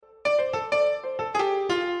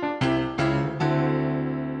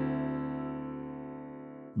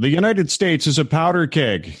The United States is a powder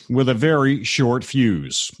keg with a very short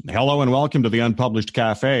fuse. Hello and welcome to the Unpublished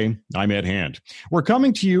Cafe. I'm Ed Hand. We're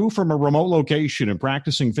coming to you from a remote location and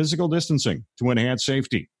practicing physical distancing to enhance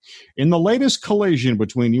safety. In the latest collision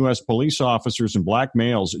between U.S. police officers and black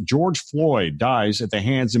males, George Floyd dies at the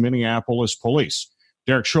hands of Minneapolis police.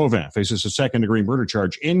 Derek Chauvin faces a second-degree murder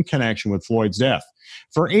charge in connection with Floyd's death.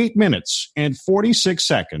 For 8 minutes and 46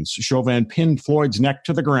 seconds, Chauvin pinned Floyd's neck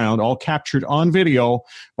to the ground, all captured on video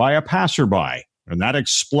by a passerby. And that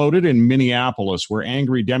exploded in Minneapolis, where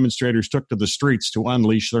angry demonstrators took to the streets to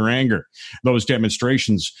unleash their anger. Those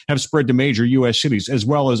demonstrations have spread to major U.S. cities, as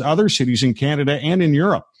well as other cities in Canada and in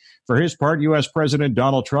Europe. For his part, U.S. President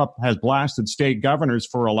Donald Trump has blasted state governors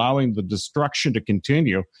for allowing the destruction to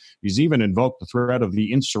continue. He's even invoked the threat of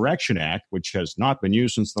the Insurrection Act, which has not been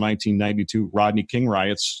used since the 1992 Rodney King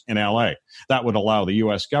riots in L.A. That would allow the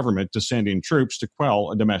U.S. government to send in troops to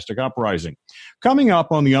quell a domestic uprising. Coming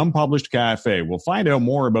up on the Unpublished Cafe, we'll find out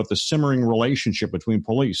more about the simmering relationship between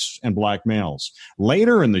police and black males.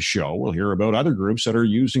 Later in the show, we'll hear about other groups that are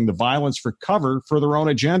using the violence for cover for their own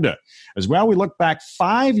agenda. As well, we look back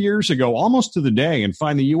 5 years ago, almost to the day, and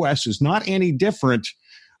find the U.S. is not any different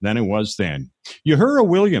than it was then. Uhura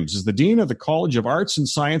Williams is the Dean of the College of Arts and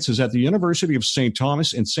Sciences at the University of St.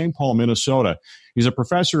 Thomas in St. Paul, Minnesota. He's a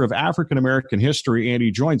professor of African American history, and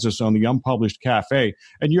he joins us on the Unpublished Cafe.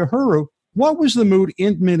 And Uhura, what was the mood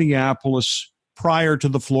in Minneapolis prior to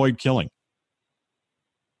the Floyd killing?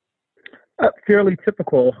 Fairly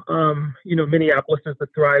typical. Minneapolis is a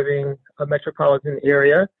thriving metropolitan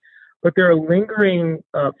area, but there are lingering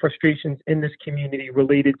frustrations in this community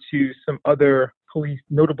related to some other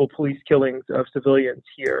notable police killings of civilians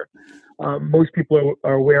here. Most people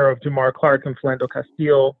are aware of Jamar Clark and Philando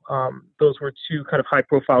Castile. Those were two kind of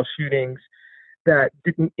high-profile shootings that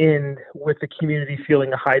didn't end with the community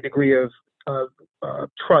feeling a high degree of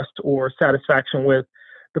trust or satisfaction with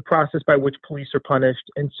the process by which police are punished.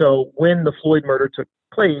 And so when the Floyd murder took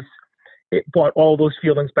place, it brought all those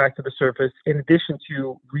feelings back to the surface, in addition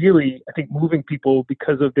to really, I think, moving people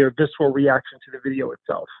because of their visceral reaction to the video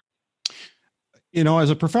itself. You know, as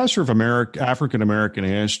a professor of African American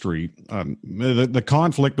history, the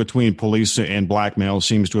conflict between police and black males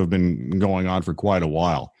seems to have been going on for quite a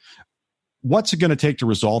while. What's it going to take to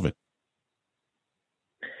resolve it?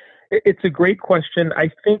 It's a great question.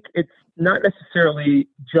 I think it's not necessarily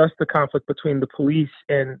just the conflict between the police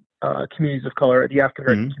and communities of color, the African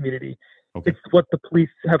American community. Okay. It's what the police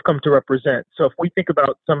have come to represent. So if we think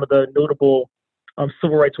about some of the notable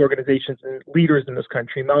civil rights organizations and leaders in this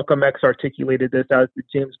country, Malcolm X articulated this, as did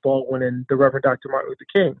James Baldwin and the Reverend Dr. Martin Luther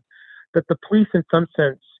King, that the police in some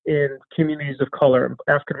sense in communities of color,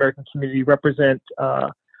 African American community, represent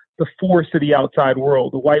the force of the outside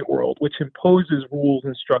world, the white world, which imposes rules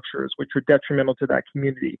and structures which are detrimental to that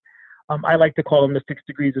community. I like to call them the 6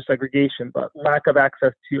 degrees of segregation, but lack of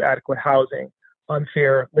access to adequate housing,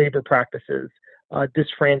 unfair labor practices,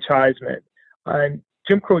 disfranchisement, and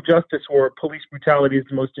Jim Crow justice or police brutality is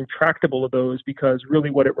the most intractable of those, because really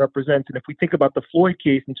what it represents, and if we think about the Floyd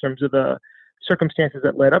case in terms of the circumstances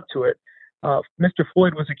that led up to it, Mr.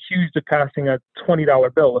 Floyd was accused of passing a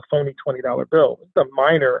 $20 bill, a phony $20 bill. It's a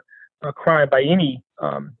minor crime by any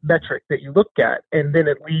metric that you look at, and then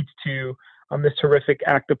it leads to this horrific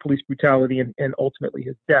act of police brutality and ultimately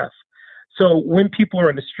his death. So when people are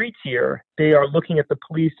in the streets here, they are looking at the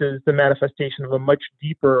police as the manifestation of a much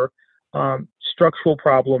deeper structural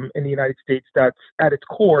problem in the United States that's at its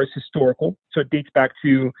core is historical. So it dates back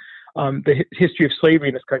to the history of slavery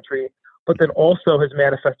in this country, but then also has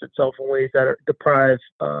manifested itself in ways that deprive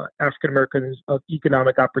African Americans of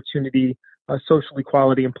economic opportunity, social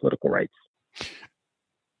equality, and political rights.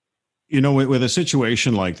 You know, with a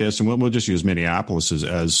situation like this, and we'll just use Minneapolis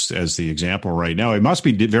as the example right now, it must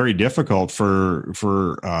be very difficult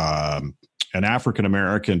for an African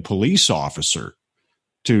American police officer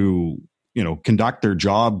to, conduct their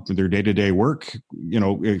job, their day-to-day work,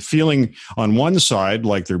 feeling on one side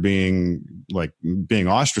like they're being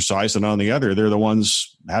ostracized, and on the other, they're the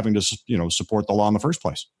ones having to, support the law in the first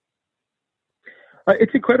place.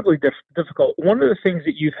 It's incredibly difficult. One of the things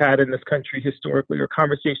that you've had in this country historically are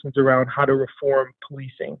conversations around how to reform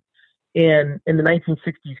policing. And in the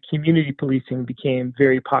 1960s, community policing became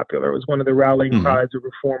very popular. It was one of the rallying cries of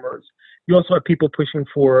reformers. You also have people pushing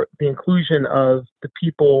for the inclusion of the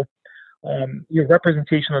people,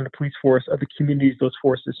 representation on the police force of the communities those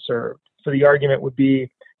forces served. So the argument would be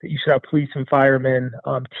that you should have police and firemen,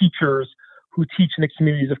 teachers who teach in the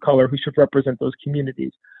communities of color who should represent those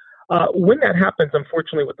communities. When that happens,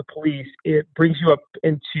 unfortunately, with the police, it brings you up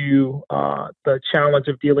into the challenge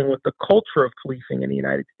of dealing with the culture of policing in the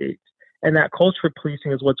United States. And that culture of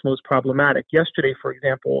policing is what's most problematic. Yesterday, for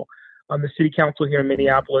example, the city council here in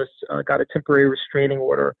Minneapolis got a temporary restraining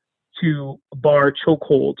order to bar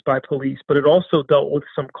chokeholds by police, but it also dealt with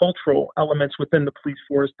some cultural elements within the police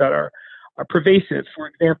force that are pervasive. For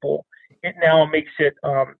example, it now makes it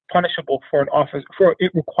punishable for an officer.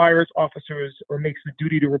 It requires officers, or makes the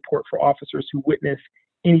duty to report for officers who witness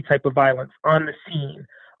any type of violence on the scene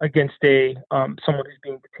against someone who's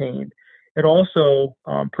being detained. It also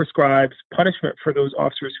prescribes punishment for those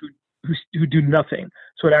officers who do nothing.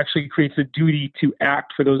 So it actually creates a duty to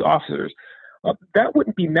act for those officers. That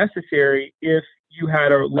wouldn't be necessary if you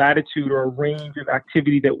had a latitude or a range of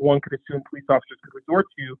activity that one could assume police officers could resort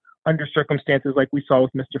to under circumstances like we saw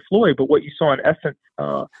with Mr. Floyd. But what you saw in essence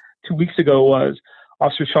 2 weeks ago was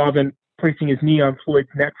Officer Chauvin placing his knee on Floyd's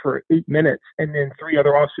neck for 8 minutes, and then 3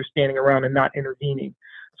 other officers standing around and not intervening.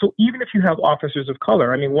 So even if you have officers of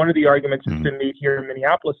color, I mean, one of the arguments that's been made here in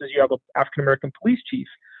Minneapolis is you have an African-American police chief.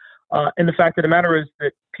 And the fact of the matter is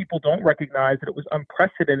that people don't recognize that it was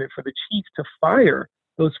unprecedented for the chief to fire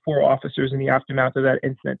those 4 officers in the aftermath of that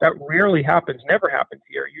incident. That rarely happens, never happens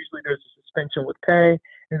here. Usually there's a suspension with pay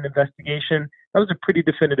and an investigation. That was a pretty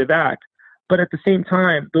definitive act. But at the same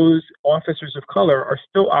time, those officers of color are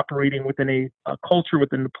still operating within a culture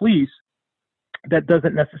within the police that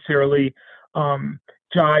doesn't necessarily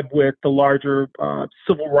jibe with the larger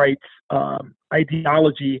civil rights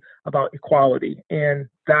ideology about equality. And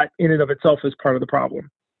that in and of itself is part of the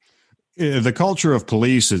problem. The culture of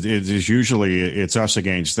police is usually it's us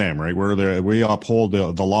against them, right? We uphold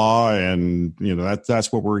the law, and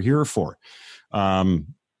that's what we're here for.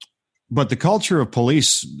 But the culture of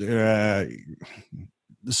police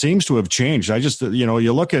seems to have changed. I just,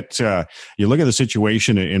 you look at the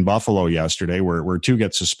situation in Buffalo yesterday, where 2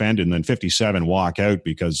 get suspended and then 57 walk out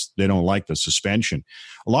because they don't like the suspension.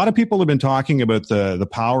 A lot of people have been talking about the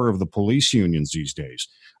power of the police unions these days.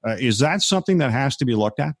 Is that something that has to be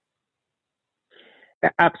looked at?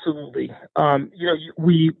 Absolutely.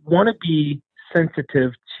 We want to be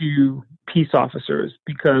sensitive to peace officers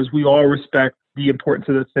because we all respect the importance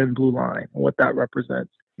of the thin blue line and what that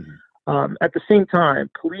represents. Mm-hmm. At the same time,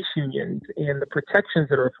 police unions and the protections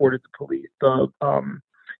that are afforded to police, the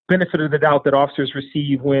benefit of the doubt that officers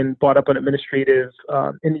receive when brought up on administrative,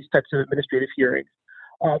 in these types of administrative hearings,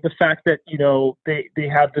 the fact that, they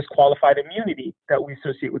have this qualified immunity that we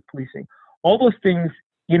associate with policing, all those things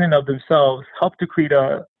in and of themselves help to create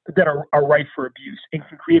that are rife for abuse and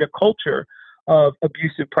can create a culture of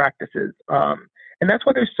abusive practices. And that's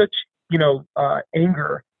why there's such,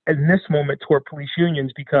 anger in this moment toward police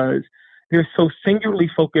unions, because they're so singularly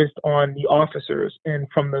focused on the officers. And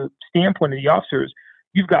from the standpoint of the officers,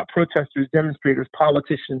 you've got protesters, demonstrators,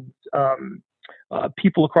 politicians,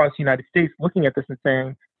 people across the United States looking at this and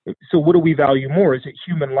saying, so what do we value more? Is it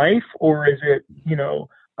human life, or is it,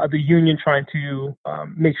 the union trying to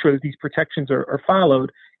make sure that these protections are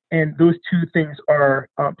followed? And those two things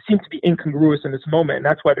seem to be incongruous in this moment. And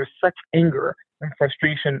that's why there's such anger and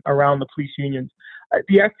frustration around the police unions.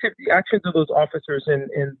 The actions of those officers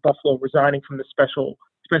in Buffalo resigning from the special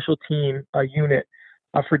team unit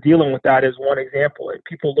for dealing with that is one example. And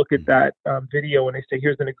people look at that video and they say,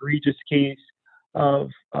 here's an egregious case of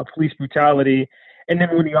police brutality. And then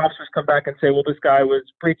when the officers come back and say, well, this guy was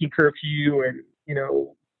breaking curfew and,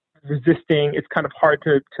 resisting, it's kind of hard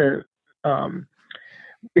to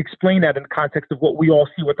explain that in the context of what we all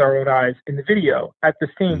see with our own eyes in the video. At the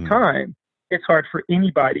same time, it's hard for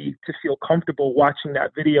anybody to feel comfortable watching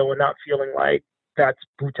that video and not feeling like that's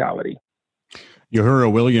brutality.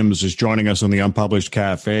 Uhura Williams is joining us on the Unpublished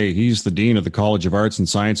Cafe. He's the Dean of the College of Arts and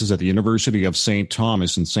Sciences at the University of St.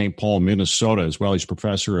 Thomas in St. Paul, Minnesota, as well. He's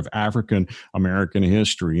professor of African American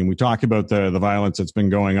history. And we talk about the violence that's been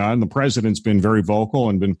going on. The president's been very vocal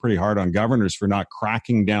and been pretty hard on governors for not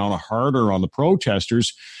cracking down harder on the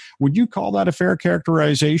protesters. Would you call that a fair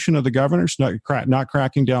characterization of the governors, not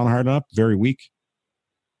cracking down hard enough, very weak?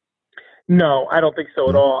 No, I don't think so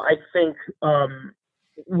at all. I think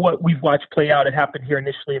what we've watched play out, it happened here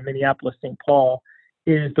initially in Minneapolis, St. Paul,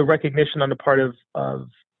 is the recognition on the part of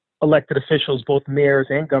elected officials, both mayors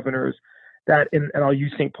and governors, that, and I'll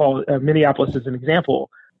use St. Paul, Minneapolis as an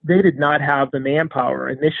example, they did not have the manpower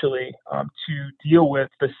initially to deal with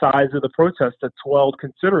the size of the protest that swelled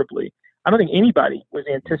considerably. I don't think anybody was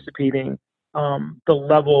anticipating the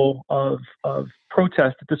level of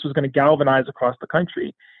protest that this was going to galvanize across the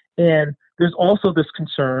country. And there's also this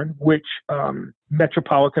concern, which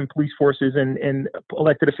metropolitan police forces and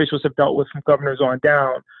elected officials have dealt with from governors on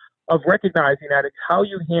down, of recognizing that it's how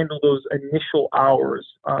you handle those initial hours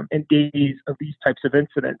and days of these types of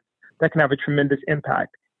incidents that can have a tremendous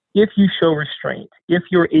impact. if you show restraint, if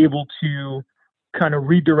you're able to kind of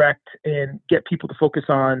redirect and get people to focus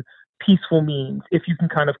on peaceful means, if you can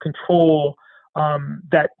kind of control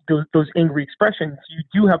those angry expressions, you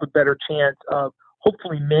do have a better chance of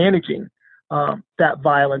hopefully managing that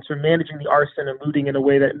violence or managing the arson and looting in a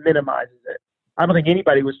way that minimizes it. I don't think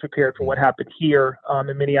anybody was prepared for what happened here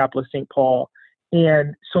in Minneapolis, St. Paul.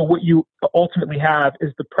 And so what you ultimately have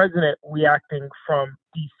is the president reacting from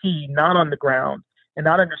D.C., not on the ground, and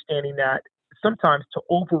not understanding that sometimes to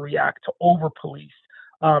overreact, to over-police,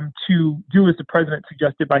 to do as the president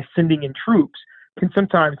suggested by sending in troops can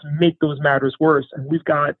sometimes make those matters worse. And we've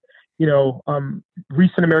got,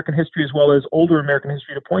 recent American history as well as older American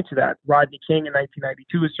history to point to that. Rodney King in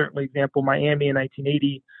 1992 is certainly an example. Miami in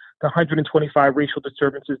 1980, the 125 racial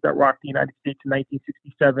disturbances that rocked the United States in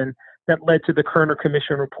 1967 that led to the Kerner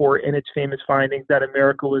Commission report and its famous findings that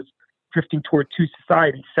America was drifting toward two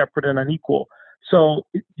societies, separate and unequal. So,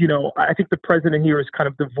 I think the president here is kind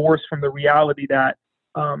of divorced from the reality that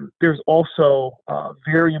there's also a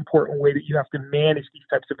very important way that you have to manage these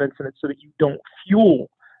types of incidents so that you don't fuel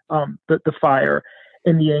the fire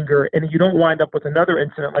and the anger, and you don't wind up with another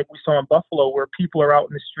incident like we saw in Buffalo where people are out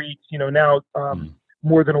in the streets, now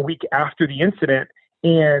more than a week after the incident,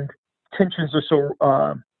 and tensions are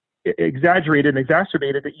so exaggerated and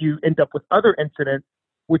exacerbated that you end up with other incidents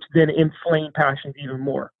which then inflame passions even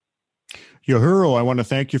more. Uhuru, I want to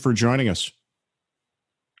thank you for joining us.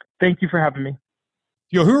 Thank you for having me.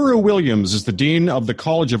 Uhuru Williams is the Dean of the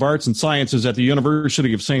College of Arts and Sciences at the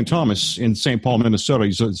University of St. Thomas in St. Paul, Minnesota.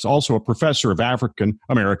 He's also a professor of African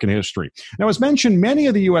American history. Now, as mentioned, many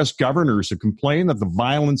of the U.S. governors have complained that the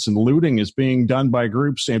violence and looting is being done by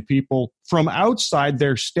groups and people from outside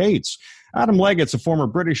their states. Adam Leggett's a former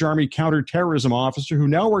British Army counterterrorism officer who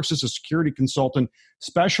now works as a security consultant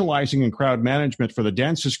specializing in crowd management for the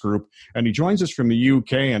Dentsus Group, and he joins us from the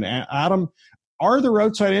UK. And Adam, are there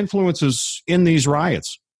outside influences in these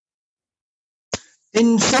riots?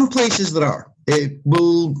 In some places there are. It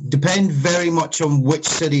will depend very much on which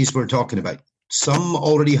cities we're talking about. Some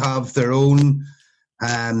already have their own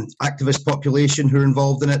activist population who are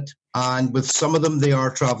involved in it, and with some of them, they are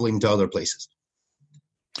traveling to other places.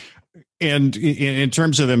 And in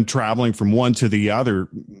terms of them traveling from one to the other,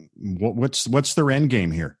 what's their end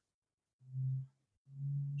game here?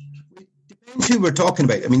 Depends who we're talking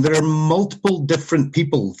about. I mean, there are multiple different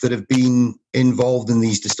people that have been involved in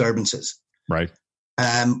these disturbances. Right.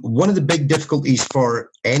 One of the big difficulties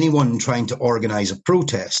for anyone trying to organize a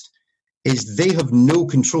protest is they have no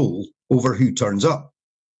control over who turns up.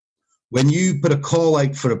 When you put a call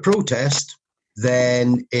out for a protest,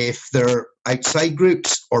 then if there are outside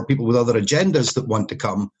groups or people with other agendas that want to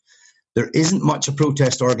come, there isn't much a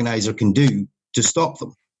protest organizer can do to stop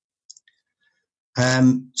them.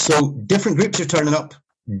 So different groups are turning up,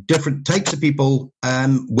 different types of people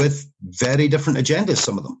with very different agendas,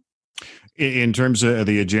 some of them. In terms of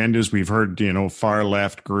the agendas, we've heard, far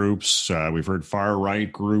left groups, we've heard far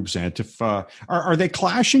right groups, Antifa. Are they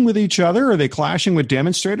clashing with each other? Are they clashing with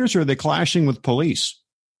demonstrators, or are they clashing with police?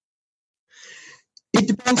 It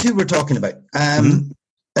depends who we're talking about.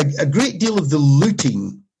 A great deal of the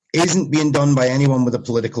looting isn't being done by anyone with a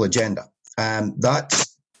political agenda.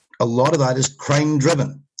 A lot of that is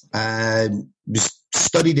crime-driven. Was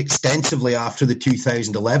studied extensively after the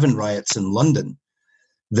 2011 riots in London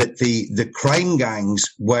that the crime gangs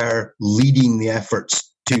were leading the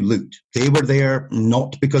efforts to loot. They were there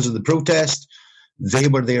not because of the protest. They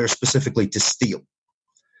were there specifically to steal.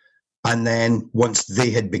 And then once they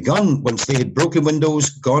had broken windows,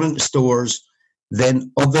 gone into stores,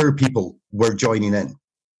 then other people were joining in.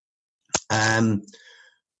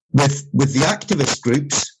 With the activist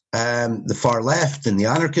groups, the far left and the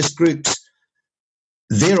anarchist groups,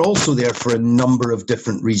 they're also there for a number of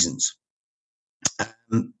different reasons.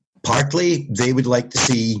 Partly, they would like to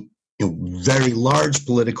see very large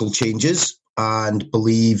political changes and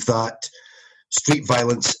believe that street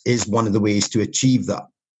violence is one of the ways to achieve that.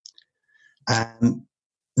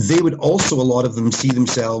 They would also, a lot of them, see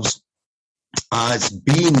themselves as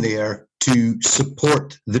being there to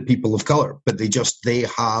support the people of color, but they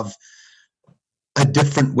have a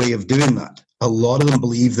different way of doing that. A lot of them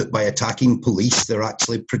believe that by attacking police, they're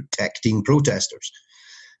actually protecting protesters.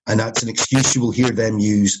 And that's an excuse you will hear them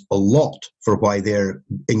use a lot for why they're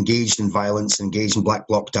engaged in violence, engaged in black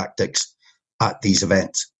bloc tactics at these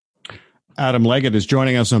events. Adam Leggett is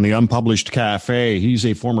joining us on the Unpublished Cafe. He's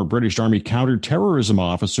a former British Army counterterrorism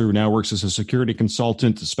officer who now works as a security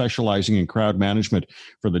consultant specializing in crowd management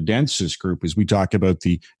for the Dentsus Group as we talk about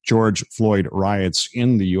the George Floyd riots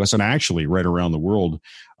in the U.S. and actually right around the world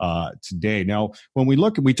today. Now, when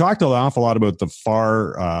we talked an awful lot about the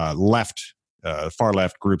far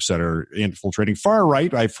left groups that are infiltrating. Far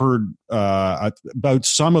right, I've heard about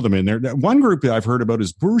some of them in there. One group that I've heard about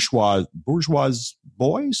is bourgeois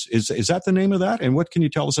boys. Is that the name of that? And what can you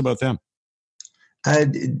tell us about them?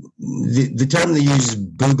 The term they use is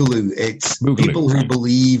boogaloo. It's boogaloo. People who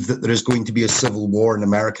believe that there is going to be a civil war in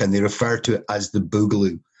America, and they refer to it as the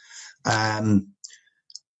boogaloo. I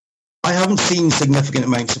haven't seen significant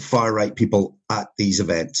amounts of far right people at these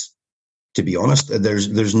events. To be honest,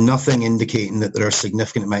 there's nothing indicating that there are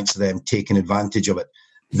significant amounts of them taking advantage of it.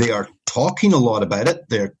 They are talking a lot about it.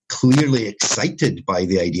 They're clearly excited by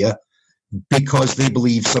the idea because they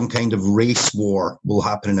believe some kind of race war will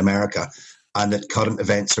happen in America and that current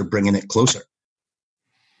events are bringing it closer.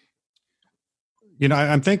 You know,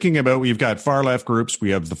 I'm thinking about, we've got far left groups,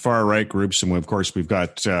 we have the far right groups, and of course we've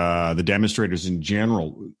got the demonstrators in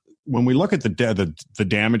general. When we look at the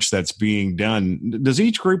damage that's being done, does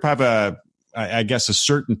each group have a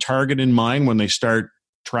certain target in mind when they start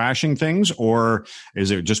trashing things, or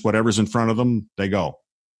is it just whatever's in front of them, they go?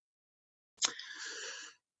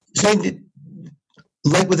 So,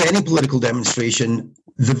 like with any political demonstration,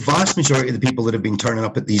 the vast majority of the people that have been turning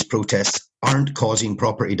up at these protests aren't causing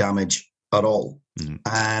property damage at all.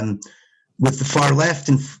 Mm-hmm. With the far left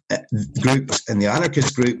and groups and the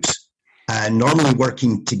anarchist groups, normally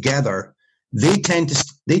working together, they tend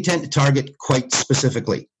to target quite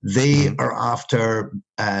specifically. They are after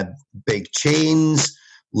big chains,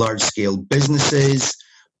 large-scale businesses,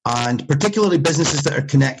 and particularly businesses that are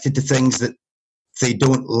connected to things that they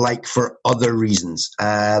don't like for other reasons,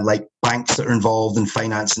 like banks that are involved in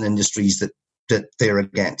financing industries that they're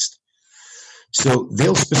against. So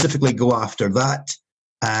they'll specifically go after that,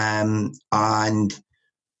 and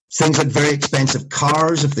things like very expensive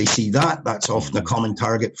cars, if they see that, that's often a common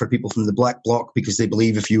target for people from the Black Bloc, because they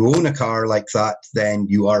believe if you own a car like that, then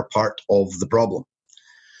you are part of the problem.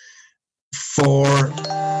 For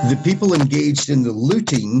the people engaged in the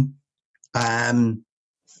looting, again,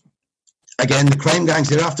 the crime gangs,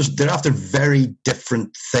 they're after very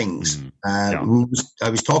different things. I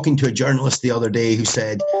was talking to a journalist the other day who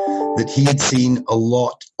said that he had seen a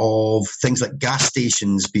lot of things like gas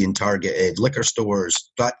stations being targeted, liquor stores,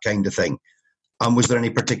 that kind of thing. And was there any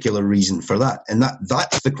particular reason for that? And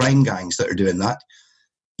that's the crime gangs that are doing that,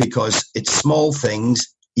 because it's small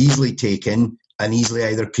things, easily taken, and easily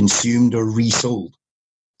either consumed or resold.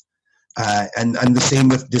 And the same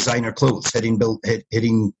with designer clothes,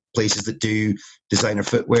 hitting places that do designer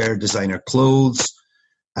footwear, designer clothes.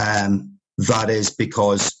 That is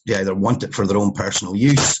because they either want it for their own personal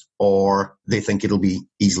use or they think it'll be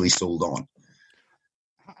easily sold on.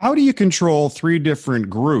 How do you control three different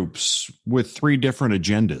groups with three different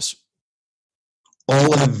agendas?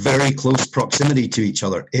 All in a very close proximity to each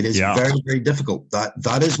other. It is very, very difficult.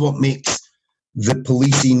 That is what makes the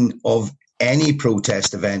policing of any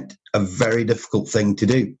protest event a very difficult thing to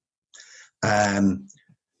do.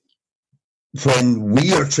 When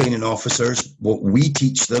we are training officers, what we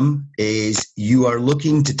teach them is you are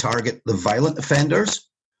looking to target the violent offenders,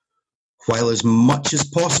 while as much as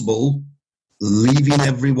possible leaving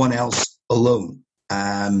everyone else alone.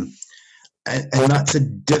 And that's a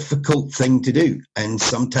difficult thing to do. And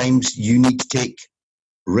sometimes you need to take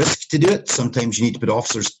risk to do it. Sometimes you need to put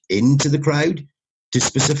officers into the crowd to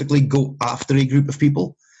specifically go after a group of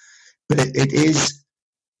people. But it's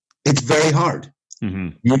very hard.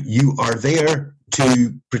 Mm-hmm. You are there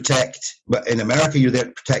to protect, but in America, you're there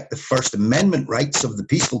to protect the First Amendment rights of the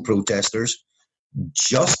peaceful protesters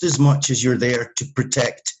just as much as you're there to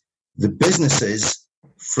protect the businesses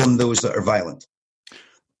from those that are violent.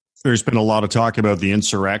 There's been a lot of talk about the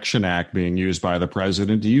Insurrection Act being used by the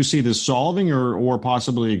president. Do you see this solving or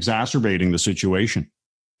possibly exacerbating the situation?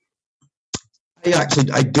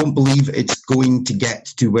 I don't believe it's going to get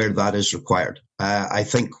to where that is required. I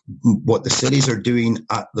think what the cities are doing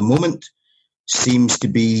at the moment seems to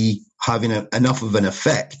be having enough of an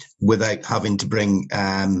effect without having to bring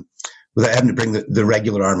the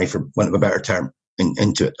regular army, for want of a better term,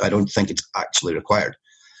 into it. I don't think it's actually required.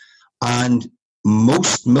 And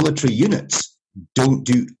most military units don't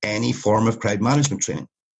do any form of crowd management training.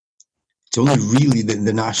 It's only really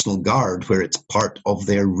the National Guard where it's part of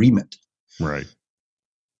their remit. Right.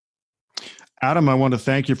 Adam, I want to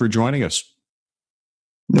thank you for joining us.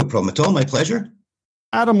 No problem at all. My pleasure.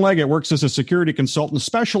 Adam Leggett works as a security consultant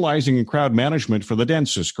specializing in crowd management for the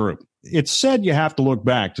Densys Group. It's said you have to look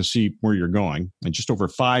back to see where you're going. And just over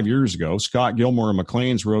 5 years ago, Scott Gilmore and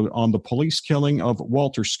Maclean's wrote on the police killing of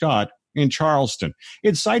Walter Scott in Charleston.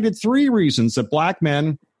 It cited 3 reasons that black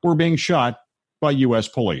men were being shot by U.S.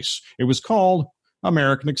 police. It was called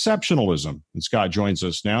American exceptionalism. And Scott joins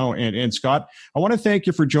us now. And Scott, I want to thank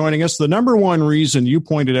you for joining us. The number one reason you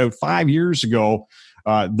pointed out 5 years ago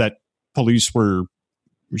that police were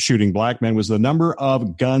shooting black men was the number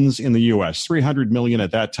of guns in the U.S., 300 million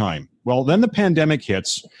at that time. Well, then the pandemic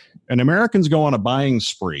hits, and Americans go on a buying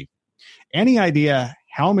spree. Any idea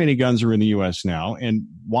how many guns are in the U.S. now and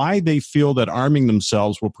why they feel that arming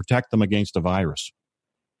themselves will protect them against a virus?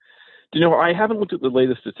 I haven't looked at the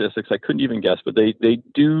latest statistics. I couldn't even guess, but they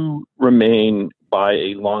do remain by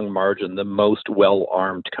a long margin the most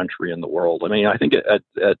well-armed country in the world. I mean, I think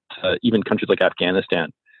at even countries like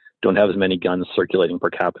Afghanistan don't have as many guns circulating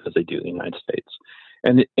per capita as they do in the United States.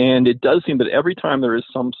 And it does seem that every time there is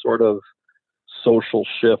some sort of social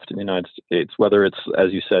shift in the United States, whether it's,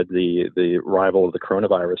 as you said, the arrival of the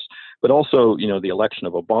coronavirus, but also, the election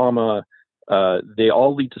of Obama, they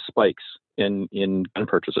all lead to spikes in gun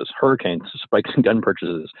purchases, hurricanes, spikes in gun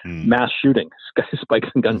purchases, mass shootings, spikes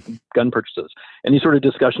in gun purchases, any sort of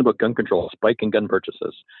discussion about gun control, spike in gun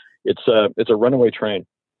purchases. It's a runaway train.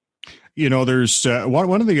 There's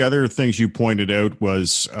one of the other things you pointed out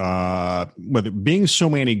was with being so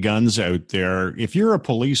many guns out there, if you're a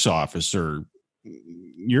police officer,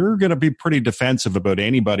 you're going to be pretty defensive about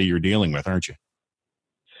anybody you're dealing with, aren't you?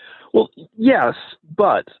 Well, yes,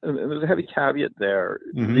 but there's a heavy caveat there.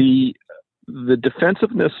 Mm-hmm. The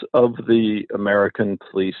defensive-ness of the American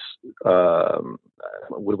police,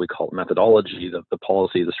 what do we call it, methodology, the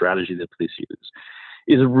policy, the strategy that police use,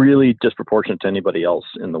 is really disproportionate to anybody else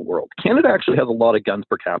in the world. Canada actually has a lot of guns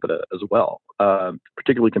per capita as well,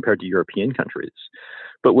 particularly compared to European countries.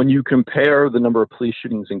 But when you compare the number of police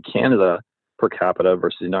shootings in Canada per capita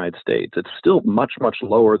versus the United States, it's still much, much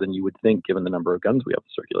lower than you would think given the number of guns we have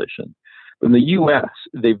in circulation. But in the U.S.,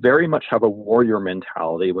 they very much have a warrior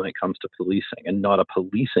mentality when it comes to policing and not a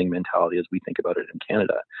policing mentality as we think about it in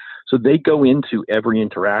Canada. So they go into every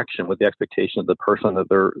interaction with the expectation of the person that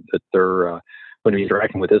they're going to be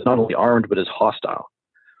interacting with is not only armed, but is hostile.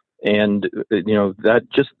 And,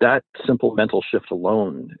 that simple mental shift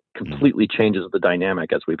alone completely changes the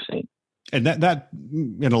dynamic as we've seen. And that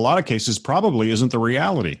in a lot of cases, probably isn't the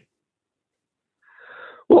reality.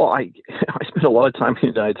 Well, I spent a lot of time in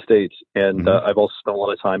the United States, and I've also spent a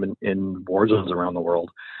lot of time in war zones around the world.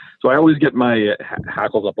 So I always get my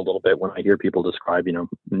hackles up a little bit when I hear people describe,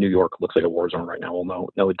 New York looks like a war zone right now. Well,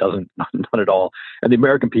 no, it doesn't, not at all. And the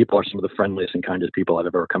American people are some of the friendliest and kindest people I've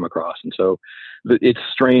ever come across. And so it's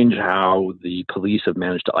strange how the police have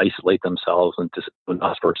managed to isolate themselves into an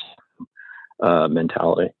us versus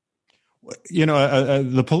mentality.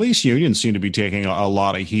 The police unions seem to be taking a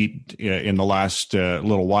lot of heat in the last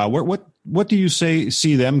little while. What do you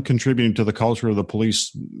see them contributing to the culture of the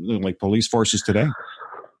police, like police forces today?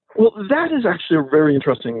 Well, that is actually a very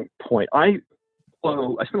interesting point. I spend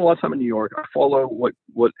a lot of time in New York. I follow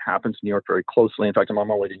what happens in New York very closely. In fact, I'm on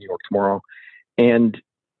my way to New York tomorrow. And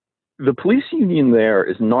the police union there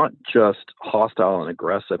is not just hostile and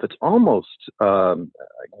aggressive. It's almost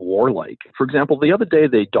warlike. For example, the other day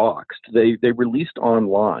they doxed. They released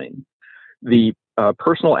online the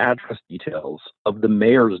personal address details of the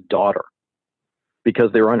mayor's daughter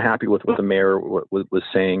because they were unhappy with what the mayor was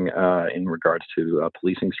saying in regards to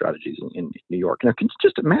policing strategies in New York. Now, can you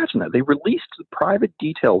just imagine that? They released the private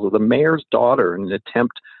details of the mayor's daughter in an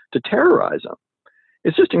attempt to terrorize him.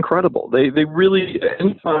 It's just incredible. They really,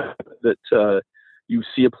 anytime that you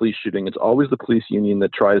see a police shooting, it's always the police union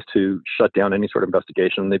that tries to shut down any sort of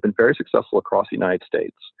investigation. They've been very successful across the United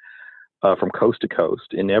States, from coast to coast,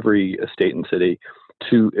 in every state and city,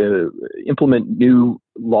 to implement new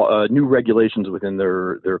regulations within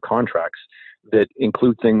their contracts that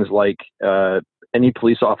include things like any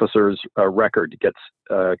police officer's record gets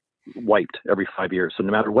wiped every 5 years. So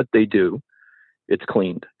no matter what they do, it's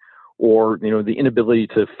cleaned. Or, the inability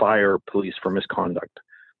to fire police for misconduct.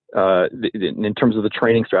 In terms of the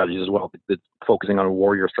training strategies as well, focusing on a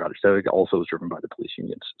warrior strategy, that also is driven by the police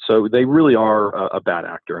unions. So they really are a bad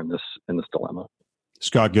actor in this dilemma.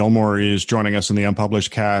 Scott Gilmore is joining us in the Unpublished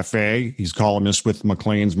Cafe. He's columnist with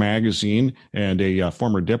Maclean's Magazine and a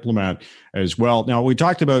former diplomat as well. Now, we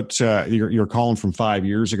talked about your column from 5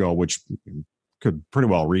 years ago, which could pretty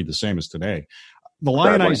well read the same as today. The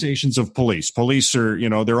lionizations of police. Police are,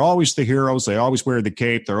 they're always the heroes. They always wear the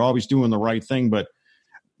cape. They're always doing the right thing. But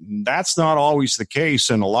that's not always the case.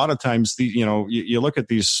 And a lot of times, you look at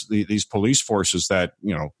these police forces that,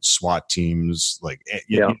 SWAT teams, like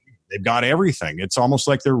they've got everything. It's almost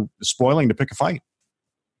like they're spoiling to pick a fight.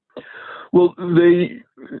 Well,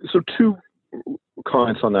 so two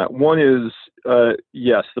comments on that. One is,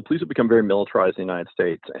 yes, the police have become very militarized in the United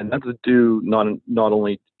States, and that's due not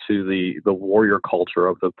only to the warrior culture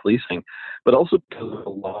of the policing, but also because a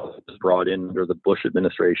law was brought in under the Bush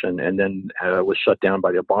administration and then was shut down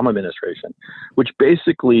by the Obama administration, which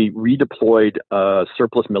basically redeployed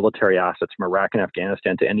surplus military assets from Iraq and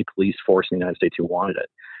Afghanistan to any police force in the United States who wanted it.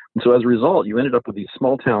 And so as a result, you ended up with these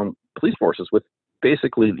small town police forces with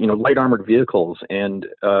basically, light armored vehicles and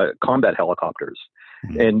combat helicopters,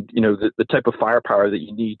 and the type of firepower that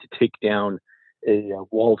you need to take down a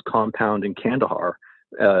walled compound in Kandahar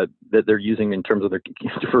that they're using in terms of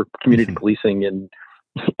for community policing in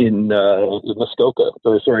Muskoka,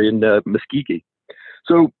 in Muskegee.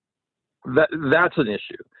 So that's an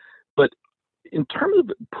issue. But in terms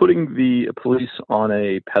of putting the police on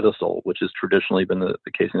a pedestal, which has traditionally been the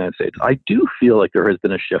case in the United States, I do feel like there has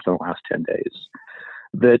been a shift in the last 10 days.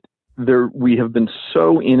 That we have been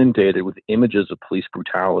so inundated with images of police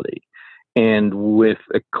brutality and with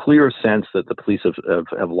a clear sense that the police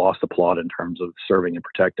have lost the plot in terms of serving and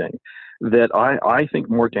protecting, that I think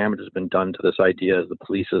more damage has been done to this idea of the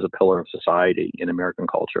police as a pillar of society in American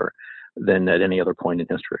culture than at any other point in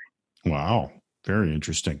history. Wow. Very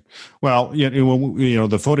interesting. Well,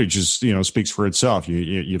 the footage is, speaks for itself.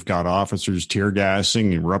 You've got officers tear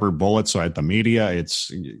gassing and rubber bullets at the media.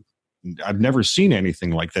 I've never seen anything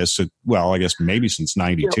like this. I guess maybe since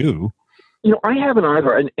 92. I haven't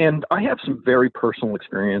either. And I have some very personal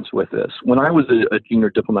experience with this. When I was a junior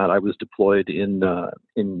diplomat, I was deployed in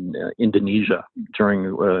Indonesia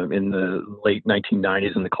in the late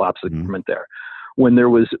 1990s in the collapse of the government there, when there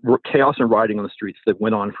was chaos and rioting on the streets that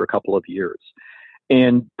went on for a couple of years.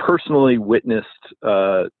 And personally witnessed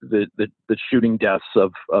the shooting deaths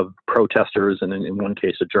of protesters, and in one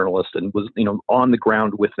case a journalist, and was on the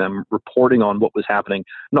ground with them, reporting on what was happening,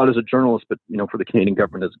 not as a journalist, but for the Canadian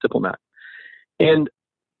government as a diplomat. And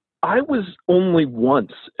I was only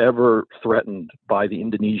once ever threatened by the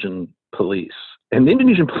Indonesian police, and the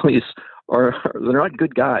Indonesian police they're not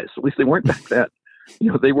good guys. At least they weren't back then.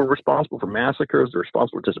 They were responsible for massacres, they're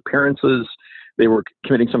responsible for disappearances. They were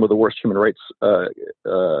committing some of the worst human rights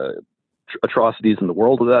atrocities in the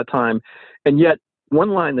world at that time. And yet,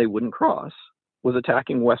 one line they wouldn't cross was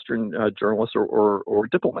attacking Western journalists or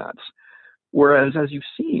diplomats. Whereas, as you've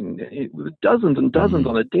seen, dozens and dozens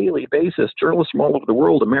on a daily basis, journalists from all over the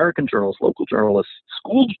world, American journalists, local journalists,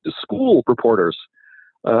 school reporters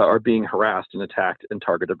are being harassed and attacked and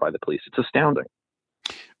targeted by the police. It's astounding.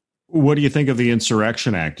 What do you think of the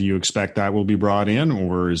Insurrection Act? Do you expect that will be brought in,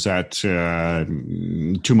 or is that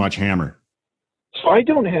too much hammer? So I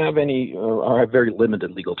don't have any, or I have very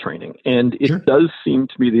limited legal training. And it does seem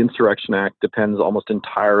to me the Insurrection Act depends almost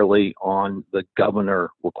entirely on the governor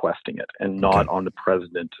requesting it and not on the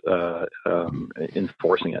president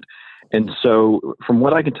enforcing it. And so from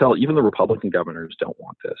what I can tell, even the Republican governors don't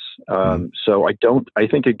want this. So I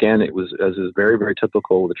think, again, it was, as is very, very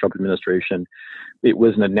typical with the Trump administration, it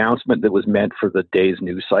was an announcement that was meant for the day's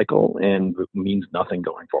news cycle and means nothing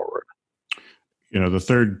going forward. The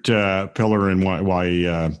third pillar in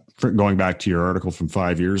why going back to your article from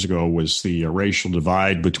 5 years ago was the racial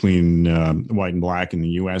divide between white and black in the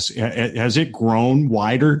U.S. Has it grown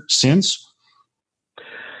wider since?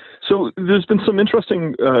 So there's been some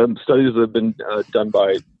interesting studies that have been done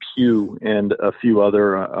by Pew and a few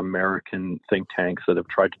other American think tanks that have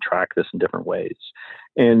tried to track this in different ways.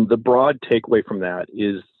 And the broad takeaway from that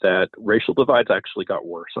is that racial divides actually got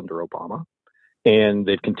worse under Obama, and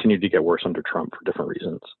they've continued to get worse under Trump for different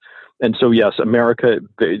reasons. And so, yes, America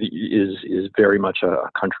is very much a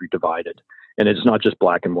country divided. And it's not just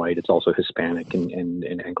black and white, it's also Hispanic and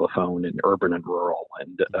Anglophone and urban and rural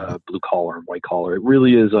and blue collar and white collar. It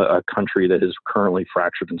really is a country that is currently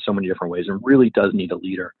fractured in so many different ways and really does need a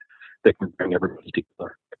leader that can bring everybody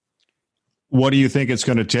together. What do you think it's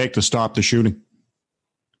going to take to stop the shooting?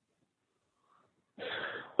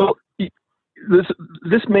 Well,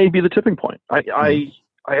 this may be the tipping point.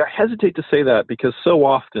 I hesitate to say that because so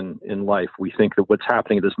often in life we think that what's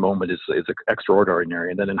happening at this moment is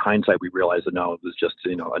extraordinary, and then in hindsight we realize that no, it was just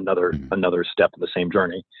another step in the same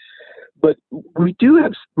journey. But we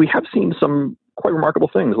have seen some quite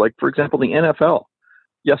remarkable things, like for example the NFL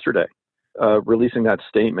yesterday releasing that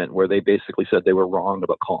statement where they basically said they were wrong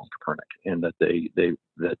about Colin Kaepernick and that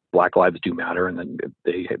that Black lives do matter and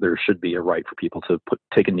that there should be a right for people to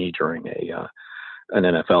take a knee during an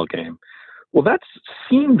NFL game. Well, that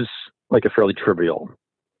seems like a fairly trivial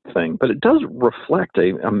thing, but it does reflect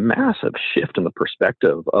a massive shift in the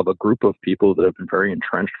perspective of a group of people that have been very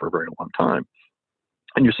entrenched for a very long time.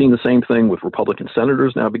 And you're seeing the same thing with Republican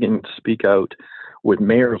senators now beginning to speak out, with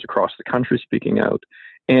mayors across the country speaking out.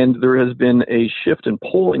 And there has been a shift in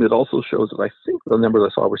polling that also shows that I think the number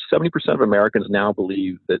that I saw was 70% of Americans now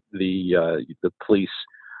believe that the police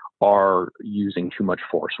are using too much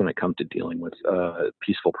force when it comes to dealing with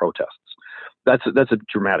peaceful protests. That's a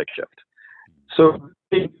dramatic shift. So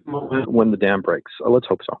when the dam breaks, let's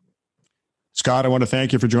hope so. Scott, I want to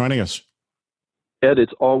thank you for joining us. Ed,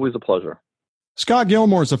 it's always a pleasure. Scott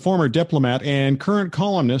Gilmore is a former diplomat and current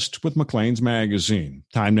columnist with Maclean's Magazine.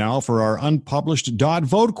 Time now for our unpublished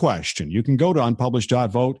 .vote question. You can go to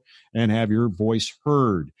unpublished.vote and have your voice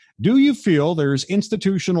heard. Do you feel there's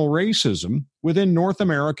institutional racism within North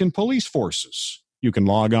American police forces? You can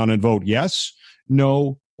log on and vote yes,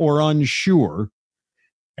 no, or unsure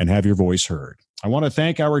and have your voice heard. I want to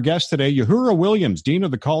thank our guest today, Uhura Williams, Dean of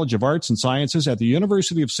the College of Arts and Sciences at the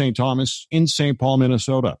University of St. Thomas in St. Paul,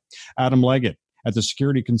 Minnesota. Adam Leggett, as a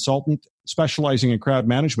security consultant specializing in crowd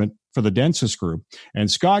management for the Dentsus Group, and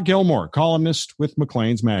Scott Gilmore, columnist with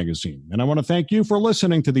Maclean's Magazine. And I want to thank you for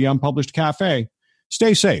listening to the Unpublished Cafe.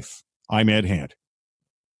 Stay safe. I'm Ed Hand.